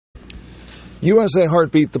USA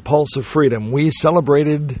Heartbeat, the pulse of freedom. We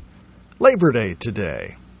celebrated Labor Day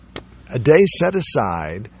today, a day set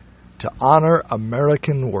aside to honor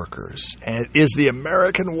American workers. And it is the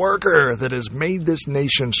American worker that has made this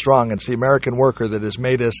nation strong. It's the American worker that has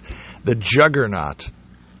made us the juggernaut,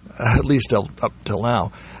 at least up till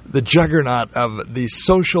now, the juggernaut of the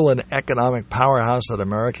social and economic powerhouse that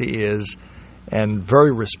America is, and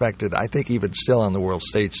very respected, I think, even still on the world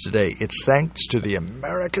stage today. It's thanks to the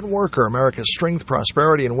American worker. America's strength,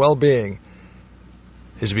 prosperity, and well-being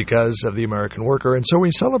is because of the American worker, and so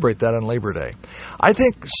we celebrate that on Labor Day. I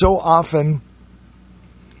think so often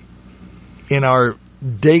in our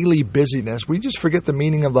daily busyness, we just forget the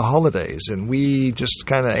meaning of the holidays, and we just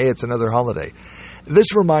kind of, hey, it's another holiday.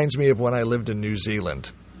 This reminds me of when I lived in New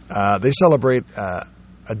Zealand. They celebrate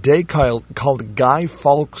a day called Guy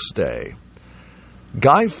Fawkes Day.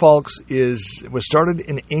 Guy Fawkes was started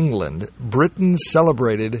in England. Britain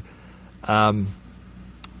celebrated.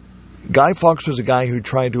 Guy Fawkes was a guy who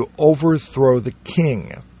tried to overthrow the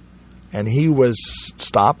king, and he was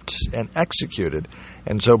stopped and executed.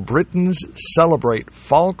 And so Britons celebrate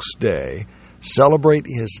Fawkes Day, celebrate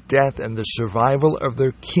his death and the survival of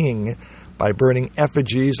their king by burning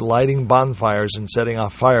effigies, lighting bonfires, and setting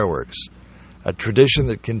off fireworks. A tradition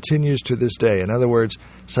that continues to this day. In other words,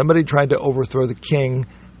 somebody tried to overthrow the king,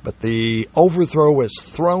 but the overthrow was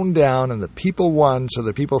thrown down and the people won, so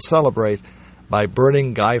the people celebrate by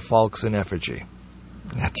burning Guy Fawkes in effigy.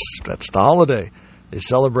 That's the holiday. They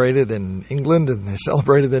celebrated in England and they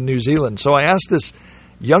celebrated in New Zealand. So I asked this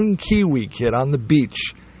young Kiwi kid on the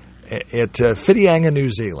beach at Whitianga, New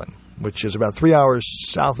Zealand, which is about 3 hours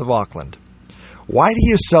south of Auckland, why do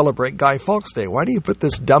you celebrate Guy Fawkes Day? Why do you put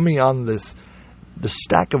this dummy on the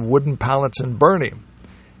stack of wooden pallets and burn him?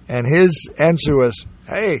 And his answer was,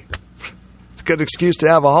 hey, it's a good excuse to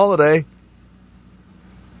have a holiday.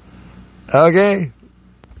 Okay,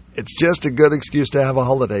 it's just a good excuse to have a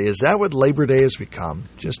holiday. Is that what Labor Day has become?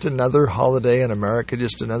 Just another holiday in America,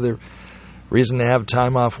 just another reason to have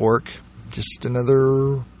time off work, just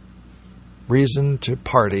another reason to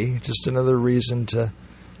party, just another reason to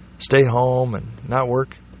stay home and not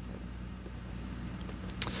work?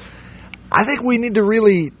 I think we need to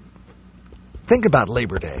really think about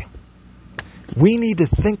Labor Day. We need to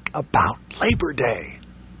think about Labor Day.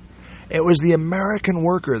 It was the American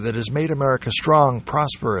worker that has made America strong,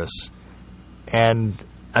 prosperous, and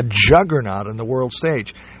a juggernaut on the world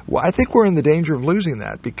stage. Well, I think we're in the danger of losing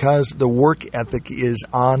that because the work ethic is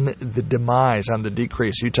on the demise, on the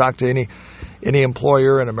decrease. You talk to any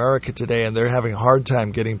employer in America today, and they're having a hard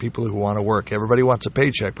time getting people who want to work. Everybody wants a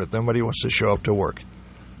paycheck, but nobody wants to show up to work.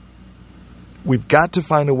 We've got to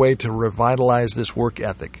find a way to revitalize this work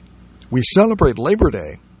ethic. We celebrate Labor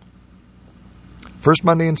Day, first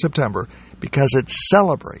Monday in September, because it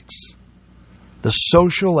celebrates the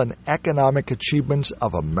social and economic achievements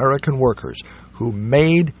of American workers who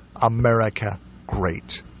made America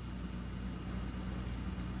great.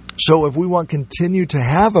 So if we want to continue to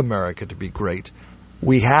have America to be great,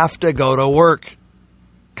 we have to go to work.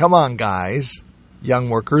 Come on, guys, young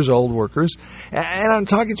workers, old workers. And I'm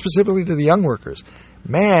talking specifically to the young workers.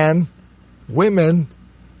 Man, women,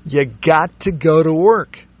 you got to go to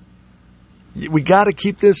work. We got to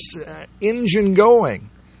keep this engine going.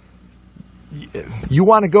 You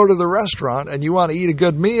want to go to the restaurant and you want to eat a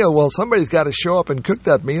good meal, well, somebody's got to show up and cook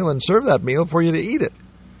that meal and serve that meal for you to eat it.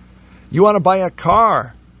 You want to buy a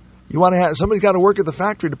car. Somebody's got to work at the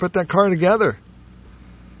factory to put that car together.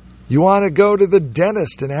 You want to go to the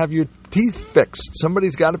dentist and have your teeth fixed.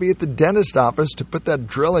 Somebody's got to be at the dentist office to put that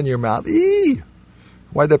drill in your mouth.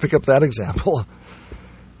 Why did I pick up that example?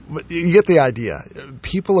 But you get the idea.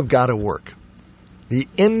 People have got to work. The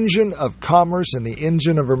engine of commerce and the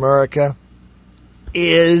engine of America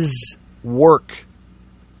is work.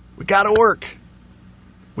 We got to work.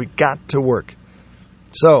 We got to work.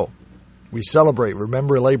 So, we celebrate,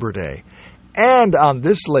 remember Labor Day. And on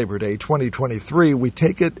this Labor Day, 2023, we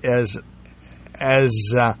take it as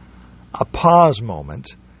a pause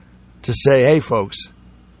moment to say, hey, folks,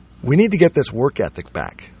 we need to get this work ethic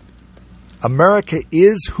back. America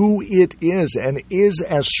is who it is and is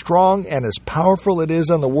as strong and as powerful it is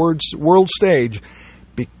on the world stage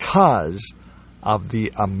because of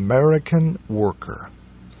the American worker.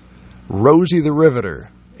 Rosie the Riveter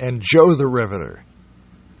and Joe the Riveter.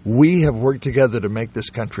 We have worked together to make this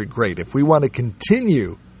country great. If we want to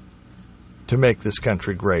continue to make this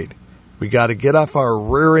country great, we got to get off our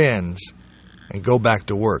rear ends and go back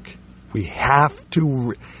to work. We have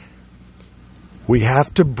to. We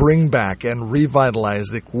have to bring back and revitalize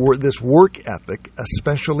this work ethic,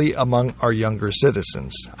 especially among our younger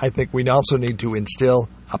citizens. I think we also need to instill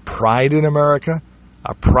a pride in America,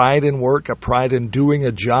 a pride in work, a pride in doing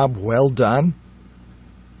a job well done.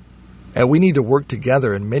 And we need to work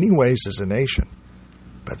together in many ways as a nation.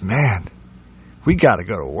 But man, we got to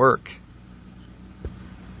go to work.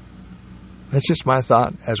 That's just my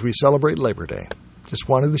thought as we celebrate Labor Day. Just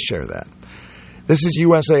wanted to share that. This is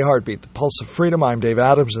USA Heartbeat, the pulse of freedom. I'm Dave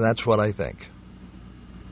Adams, and that's what I think.